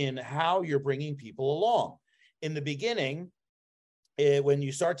diverse in how you're bringing people along. In the beginning, when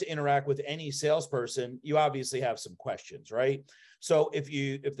you start to interact with any salesperson, you obviously have some questions, right? So if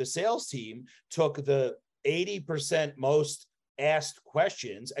the sales team took the 80% most asked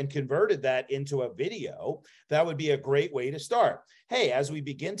questions and converted that into a video, that would be a great way to start. Hey, as we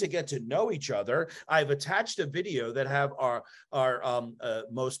begin to get to know each other, I've attached a video that have our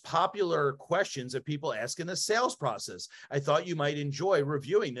most popular questions that people ask in the sales process. I thought you might enjoy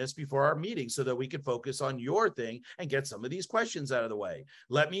reviewing this before our meeting so that we could focus on your thing and get some of these questions out of the way.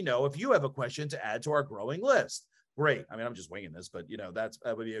 Let me know if you have a question to add to our growing list. Great. I mean, I'm just winging this, but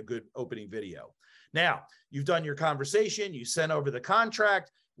that would be a good opening video. Now, you've done your conversation, you sent over the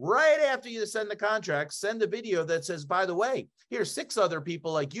contract. Right after you send the contract, send a video that says, by the way, here's 6 other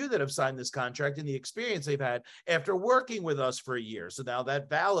people like you that have signed this contract and the experience they've had after working with us for a year. So now that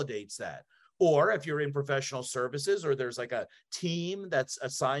validates that. Or if you're in professional services, or there's like a team that's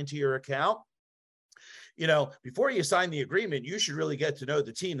assigned to your account, before you sign the agreement, you should really get to know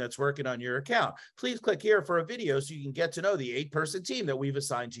the team that's working on your account. Please click here for a video so you can get to know the 8-person team that we've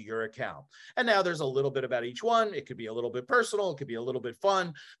assigned to your account. And now there's a little bit about each one. It could be a little bit personal. It could be a little bit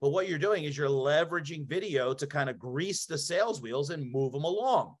fun. But what you're doing is you're leveraging video to kind of grease the sales wheels and move them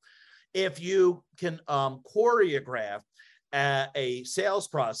along. If you can choreograph a sales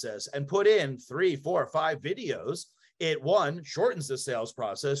process and put in 3, 4, 5 videos, it, 1, shortens the sales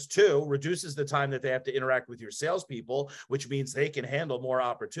process, 2, reduces the time that they have to interact with your salespeople, which means they can handle more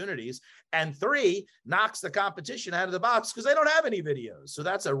opportunities, and 3, knocks the competition out of the box because they don't have any videos. So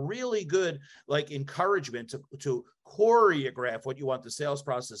that's a really good encouragement to choreograph what you want the sales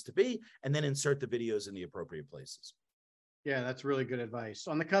process to be, and then insert the videos in the appropriate places. Yeah, that's really good advice.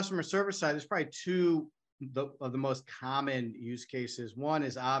 On the customer service side, there's probably 2 of the most common use cases. One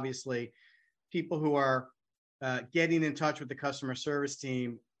is obviously people who are getting in touch with the customer service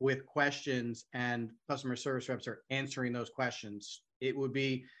team with questions, and customer service reps are answering those questions. It would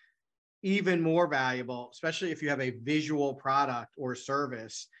be even more valuable, especially if you have a visual product or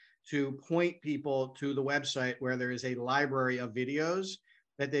service, to point people to the website where there is a library of videos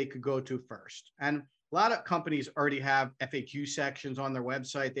that they could go to first. And A lot of companies already have FAQ sections on their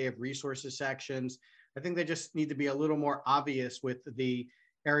website. They have resources sections. I think they just need to be a little more obvious with the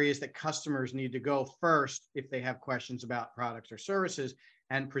areas that customers need to go first if they have questions about products or services,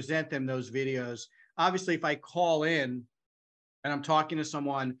 and present them those videos. Obviously, if I call in and I'm talking to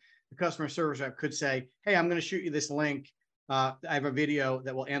someone, the customer service rep could say, hey, I'm going to shoot you this link. I have a video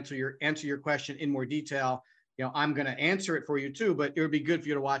that will answer your question in more detail. You know, I'm going to answer it for you too, but it would be good for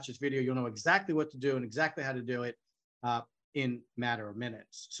you to watch this video. You'll know exactly what to do and exactly how to do it in a matter of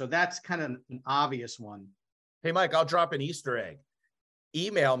minutes. So that's kind of an obvious one. Hey, Mike, I'll drop an Easter egg.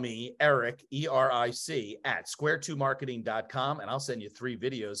 Email me, Eric, ERIC, at square2marketing.com, and I'll send you 3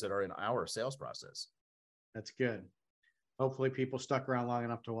 videos that are in our sales process. That's good. Hopefully people stuck around long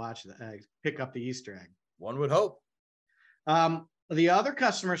enough to watch pick up the Easter egg. One would hope. The other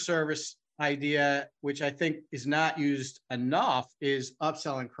customer service idea, which I think is not used enough, is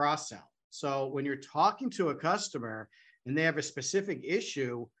upsell and cross-sell. So when you're talking to a customer and they have a specific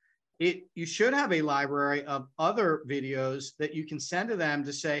issue, you should have a library of other videos that you can send to them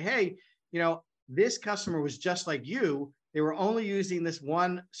to say, hey, you know, this customer was just like you. They were only using this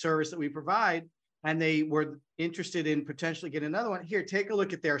one service that we provide, and they were interested in potentially getting another one. Here, take a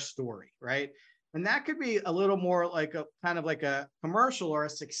look at their story, right? And that could be a little more like a kind of like a commercial or a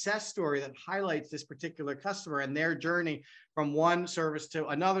success story that highlights this particular customer and their journey from one service to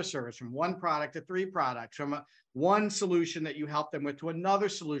another service, from one product to 3 products, from one solution that you helped them with to another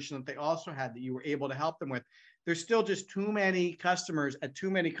solution that they also had that you were able to help them with. There's still just too many customers at too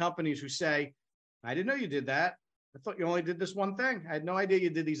many companies who say, I didn't know you did that. I thought you only did this one thing. I had no idea you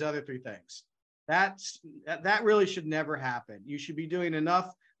did these other 3 things. That really should never happen. You should be doing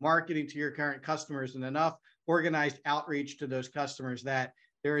enough marketing to your current customers and enough organized outreach to those customers that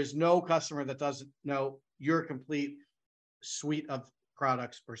there is no customer that doesn't know your complete suite of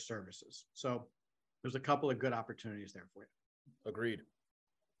products or services. So there's a couple of good opportunities there for you. Agreed.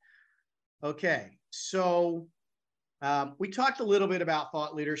 Okay, so we talked a little bit about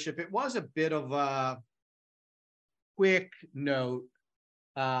thought leadership. It was a bit of a quick note,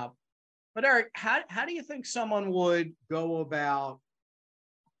 but Eric, how do you think someone would go about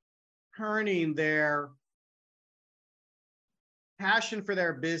turning their passion for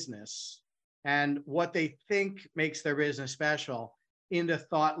their business and what they think makes their business special into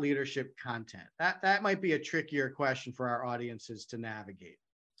thought leadership content? That might be a trickier question for our audiences to navigate.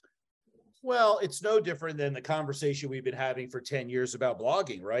 Well, it's no different than the conversation we've been having for 10 years about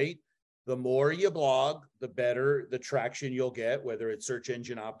blogging, right? The more you blog, the better the traction you'll get, whether it's search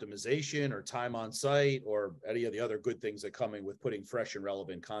engine optimization or time on site or any of the other good things that come in with putting fresh and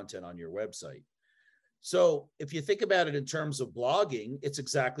relevant content on your website. So if you think about it in terms of blogging, it's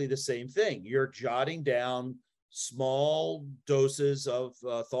exactly the same thing. You're jotting down small doses of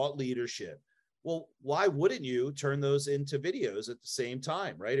thought leadership. Well, why wouldn't you turn those into videos at the same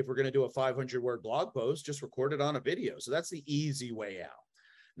time, right? If we're going to do a 500-word blog post, just record it on a video. So that's the easy way out.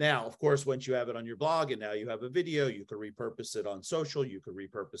 Now, of course, once you have it on your blog and now you have a video, you could repurpose it on social, you could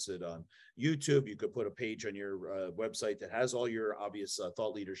repurpose it on YouTube, you could put a page on your website that has all your obvious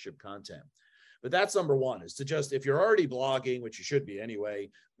thought leadership content. But that's number one, is to just, if you're already blogging, which you should be anyway,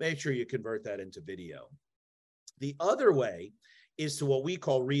 make sure you convert that into video. The other way is to what we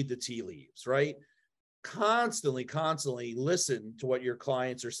call read the tea leaves, right? Constantly listen to what your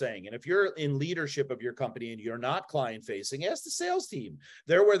clients are saying. And if you're in leadership of your company and you're not client facing, ask the sales team.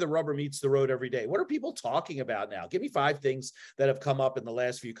 They're where the rubber meets the road every day. What are people talking about now? Give me 5 things that have come up in the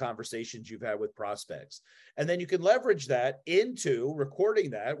last few conversations you've had with prospects. And then you can leverage that into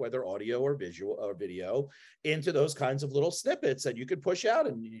recording that, whether audio or visual or video, into those kinds of little snippets that you could push out,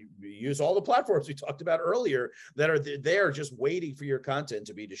 and you use all the platforms we talked about earlier that are there just waiting for your content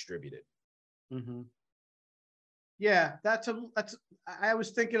to be distributed. Mm-hmm. Yeah, I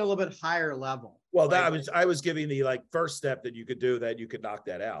was thinking a little bit higher level. Well, I was giving the first step that you could do that you could knock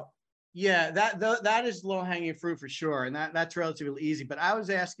that out. Yeah, that is low hanging fruit for sure, and that's relatively easy. But I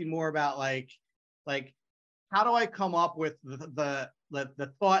was asking more about like how do I come up with the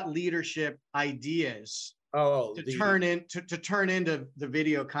thought leadership ideas to turn into the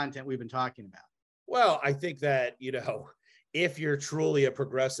video content we've been talking about? Well, I think that, if you're truly a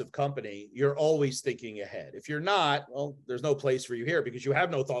progressive company, you're always thinking ahead. If you're not, well, there's no place for you here because you have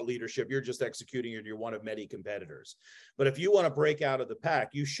no thought leadership. You're just executing and you're one of many competitors. But if you want to break out of the pack,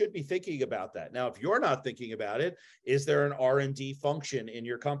 you should be thinking about that. Now, if you're not thinking about it, is there an R&D function in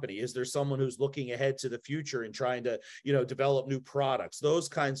your company? Is there someone who's looking ahead to the future and trying to, develop new products? Those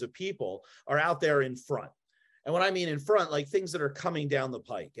kinds of people are out there in front. And when I mean in front, like things that are coming down the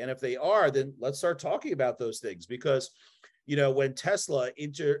pike. And if they are, then let's start talking about those things, because you know, when Tesla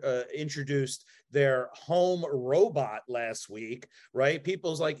introduced their home robot last week, right?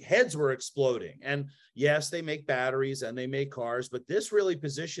 People's like heads were exploding. And yes, they make batteries and they make cars, but this really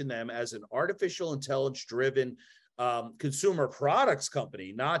positioned them as an artificial intelligence driven consumer products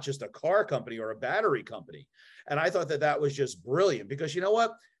company, not just a car company or a battery company. And I thought that that was just brilliant because you know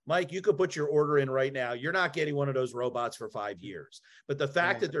what, Mike, you could put your order in right now. You're not getting one of those robots for 5 years. But the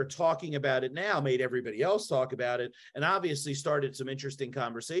fact that they're talking about it now made everybody else talk about it, and obviously started some interesting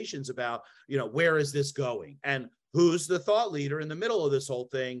conversations about, you know, where is this going and who's the thought leader in the middle of this whole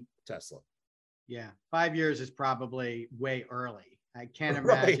thing? Tesla. Yeah, 5 years is probably way early. I can't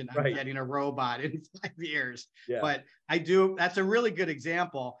imagine I'm getting a robot in 5 years. Yeah. But I do. That's a really good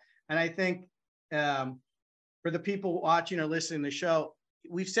example. And I think for the people watching or listening to the show,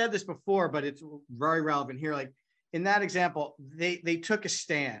 we've said this before, but it's very relevant here. Like in that example, they took a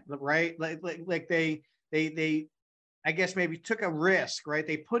stand, right? Like they I guess maybe took a risk, right?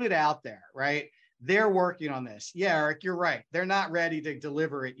 They put it out there, right? They're working on this. Yeah, Eric, you're right. They're not ready to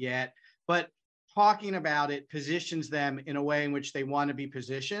deliver it yet, but talking about it positions them in a way in which they want to be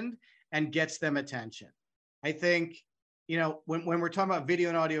positioned and gets them attention. I think, you know, when we're talking about video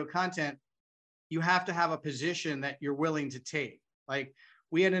and audio content, you have to have a position that you're willing to take. Like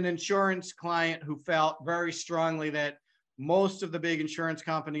we had an insurance client who felt very strongly that most of the big insurance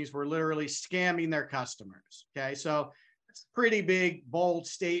companies were literally scamming their customers. Okay. So it's a pretty big, bold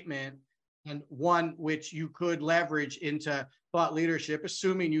statement, and one which you could leverage into thought leadership,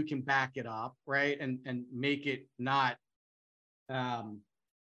 assuming you can back it up, right? And make it not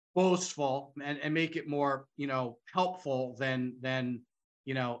boastful and make it more, you know, helpful than,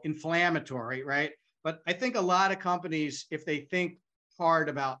 you know, inflammatory, right? But I think a lot of companies, if they think hard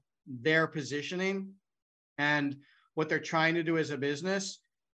about their positioning and what they're trying to do as a business,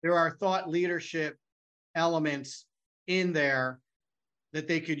 there are thought leadership elements in there that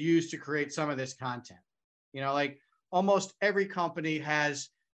they could use to create some of this content. You know, like almost every company has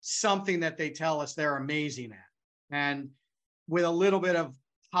something that they tell us they're amazing at. And with a little bit of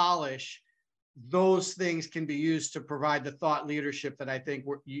polish, those things can be used to provide the thought leadership that I think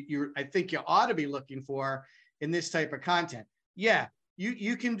you ought to be looking for in this type of content. Yeah,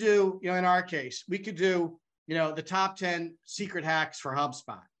 you can do, you know, in our case, we could do, you know, the top 10 secret hacks for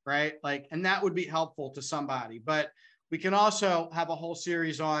HubSpot, right? Like, and that would be helpful to somebody. But we can also have a whole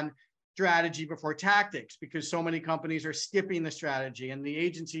series on strategy before tactics, because so many companies are skipping the strategy and the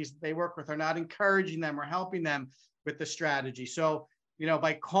agencies they work with are not encouraging them or helping them with the strategy. So, you know,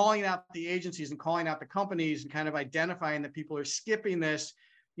 by calling out the agencies and calling out the companies and kind of identifying that people are skipping this,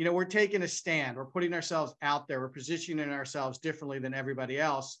 you know, we're taking a stand, we're putting ourselves out there, we're positioning ourselves differently than everybody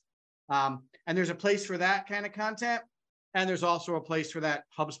else. And there's a place for that kind of content. And there's also a place for that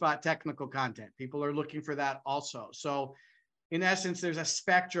HubSpot technical content. People are looking for that also. So in essence, there's a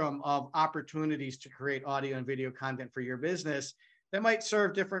spectrum of opportunities to create audio and video content for your business that might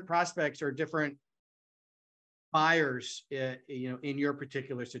serve different prospects or different buyers, you know, in your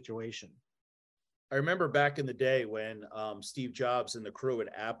particular situation. I remember back in the day when Steve Jobs and the crew at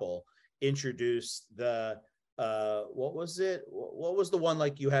Apple introduced the what was it? What was the one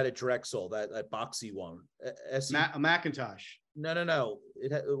like you had at Drexel, that boxy one? A Macintosh. No.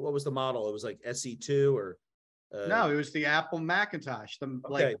 What was the model? It was like SE2 or no, it was the Apple Macintosh. Okay.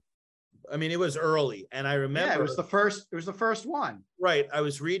 Like, I mean, it was early, and I remember it was the first one. Right. I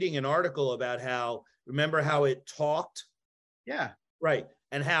was reading an article about remember how it talked? Yeah. Right.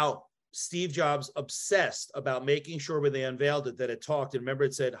 And how Steve Jobs obsessed about making sure when they unveiled it that it talked. And remember,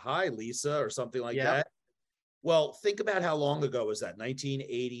 it said, "Hi, Lisa," or something like that. Well, think about how long ago was that?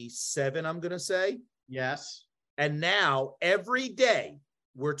 1987, I'm going to say. Yes. And now every day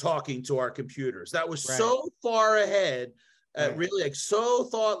we're talking to our computers. That was so far ahead, really, like so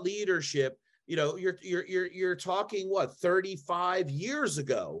thought leadership. You know, you're talking what, 35 years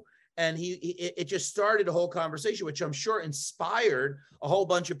ago. And it just started a whole conversation, which I'm sure inspired a whole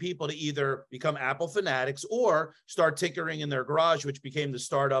bunch of people to either become Apple fanatics or start tinkering in their garage, which became the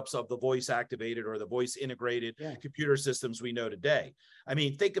startups of the voice activated or the voice integrated computer systems we know today. I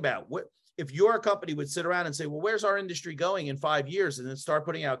mean, think about what if your company would sit around and say, well, where's our industry going in 5 years? And then start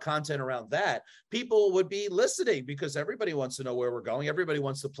putting out content around that. People would be listening because everybody wants to know where we're going. Everybody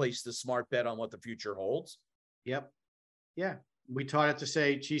wants to place the smart bet on what the future holds. Yep. Yeah. We taught it to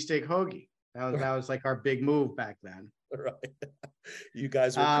say cheesesteak hoagie. That was like our big move back then. Right. You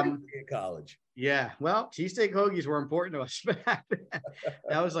guys were crazy in college. Yeah. Well, cheesesteak hoagies were important to us back then.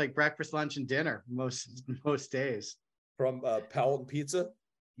 That was like breakfast, lunch, and dinner most days. From Powell Pizza?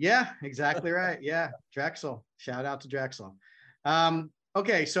 Yeah, exactly right. Yeah. Drexel. Shout out to Drexel.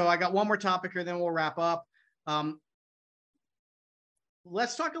 Okay. So I got one more topic here, then we'll wrap up.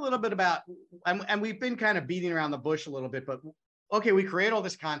 let's talk a little bit about, and we've been kind of beating around the bush a little bit, but okay, we create all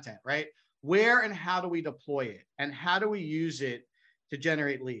this content, right? Where and how do we deploy it? And how do we use it to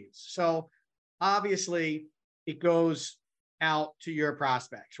generate leads? So obviously it goes out to your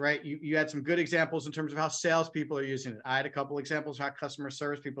prospects, right? You had some good examples in terms of how salespeople are using it. I had a couple examples of how customer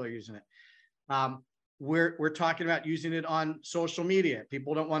service people are using it. We're talking about using it on social media.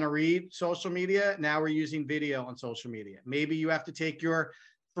 People don't want to read social media. Now we're using video on social media. Maybe you have to take your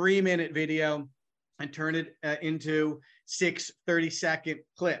 3-minute video and turn it into 6 30-second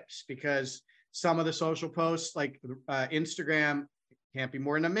clips, because some of the social posts like Instagram can't be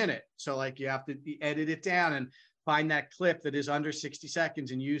more than a minute. So like you have to edit it down and find that clip that is under 60 seconds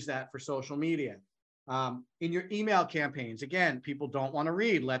and use that for social media. In your email campaigns, again, people don't want to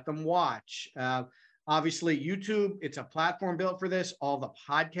read, let them watch. Obviously, YouTube, it's a platform built for this. All the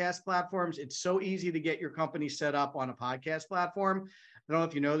podcast platforms, it's so easy to get your company set up on a podcast platform. I don't know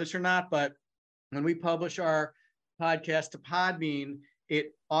if you know this or not, but when we publish our podcast to Podbean,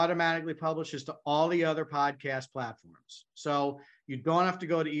 it automatically publishes to all the other podcast platforms. So you don't have to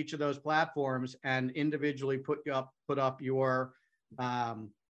go to each of those platforms and individually put up your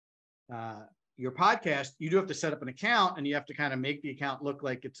podcast. You do have to set up an account, and you have to kind of make the account look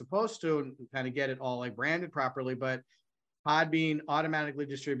like it's supposed to and kind of get it all like branded properly. But Podbean automatically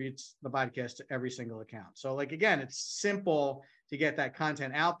distributes the podcast to every single account. So like, again, it's simple to get that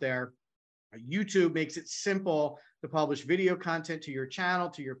content out there. YouTube makes it simple to publish video content to your channel,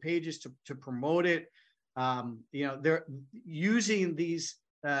 to your pages, to promote it. They're using these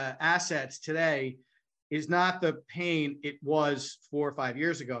assets today is not the pain it was 4 or 5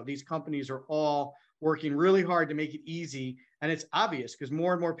 years ago. These companies are all working really hard to make it easy. And it's obvious because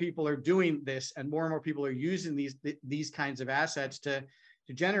more and more people are doing this, and more people are using these kinds of assets to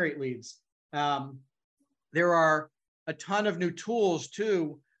generate leads. There are a ton of new tools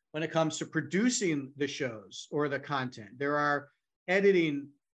too when it comes to producing the shows or the content. There are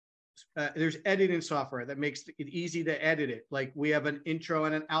there's editing software that makes it easy to edit it. Like we have an intro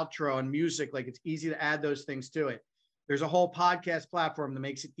and an outro and music, like it's easy to add those things to it. There's a whole podcast platform that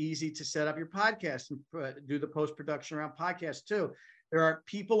makes it easy to set up your podcast and do the post-production around podcasts too. There are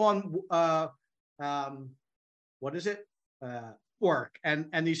people on, Work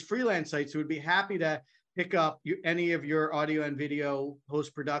and these freelance sites who would be happy to pick up any of your audio and video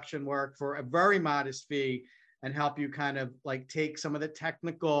post-production work for a very modest fee and help you kind of like take some of the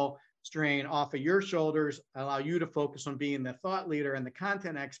technical strain off of your shoulders, allow you to focus on being the thought leader and the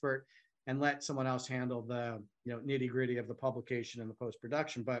content expert, and let someone else handle the nitty-gritty of the publication and the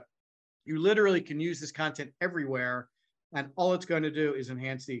post-production. But you literally can use this content everywhere, and all it's going to do is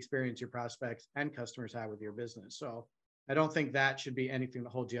enhance the experience your prospects and customers have with your business. So I don't think that should be anything that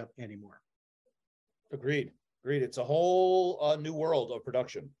holds you up anymore. Agreed. It's a whole new world of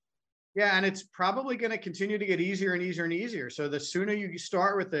production. Yeah, and it's probably going to continue to get easier and easier and easier. So the sooner you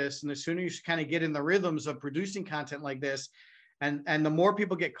start with this, and the sooner you kind of get in the rhythms of producing content like this, and the more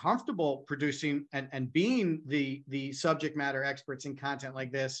people get comfortable producing and being the subject matter experts in content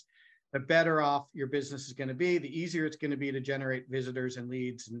like this, the better off your business is going to be. The easier it's going to be to generate visitors and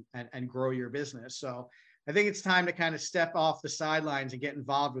leads and grow your business. So I think it's time to kind of step off the sidelines and get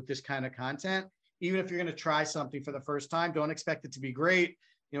involved with this kind of content. Even if you're going to try something for the first time, don't expect it to be great.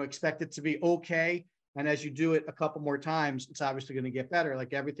 Expect it to be okay. And as you do it a couple more times, it's obviously going to get better.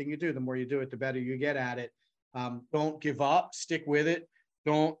 Like everything you do, the more you do it, the better you get at it. Don't give up, stick with it.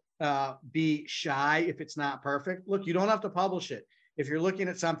 Don't be shy if it's not perfect. Look, you don't have to publish it. If you're looking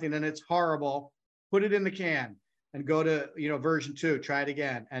at something and it's horrible, put it in the can and go to, version 2, try it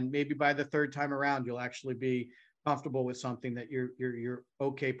again. And maybe by the 3rd time around, you'll actually be comfortable with something that you're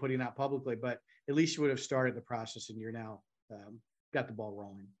okay putting out publicly, but at least you would have started the process and you're now got the ball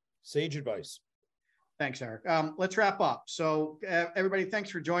rolling. Sage advice. Thanks, Eric. Let's wrap up. So everybody, thanks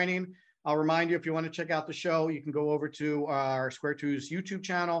for joining. I'll remind you, if you want to check out the show, you can go over to our SquareTools YouTube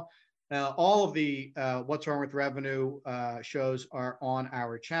channel. All of the What's Wrong with Revenue shows are on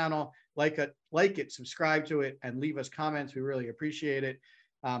our channel. Like it, subscribe to it, and leave us comments. We really appreciate it.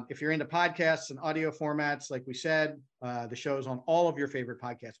 If you're into podcasts and audio formats, like we said, the show's on all of your favorite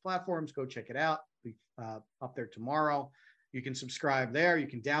podcast platforms. Go check it out. We'll be up there tomorrow. You can subscribe there. You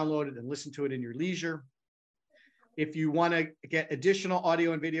can download it and listen to it in your leisure. If you want to get additional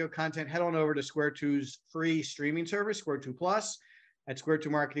audio and video content, head on over to SquareToo's free streaming service, SquareToo Plus, at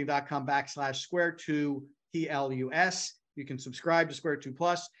square2marketing.com/SquareToo+. You can subscribe to SquareToo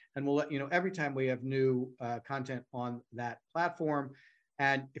Plus, and we'll let you know every time we have new content on that platform.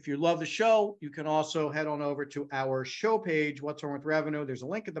 And if you love the show, you can also head on over to our show page, What's Wrong with Revenue. There's a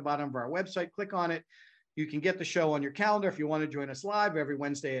link at the bottom of our website. Click on it. You can get the show on your calendar if you want to join us live every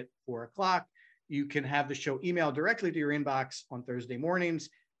Wednesday at 4 o'clock. You can have the show emailed directly to your inbox on Thursday mornings,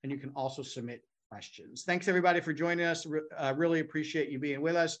 and you can also submit questions. Thanks, everybody, for joining us. Really appreciate you being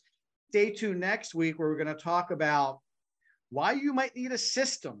with us. Stay tuned next week, where we're going to talk about why you might need a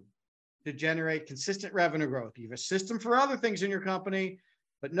system to generate consistent revenue growth. You have a system for other things in your company,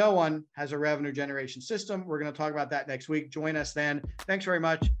 but no one has a revenue generation system. We're going to talk about that next week. Join us then. Thanks very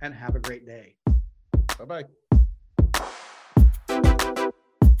much, and have a great day. Bye-bye.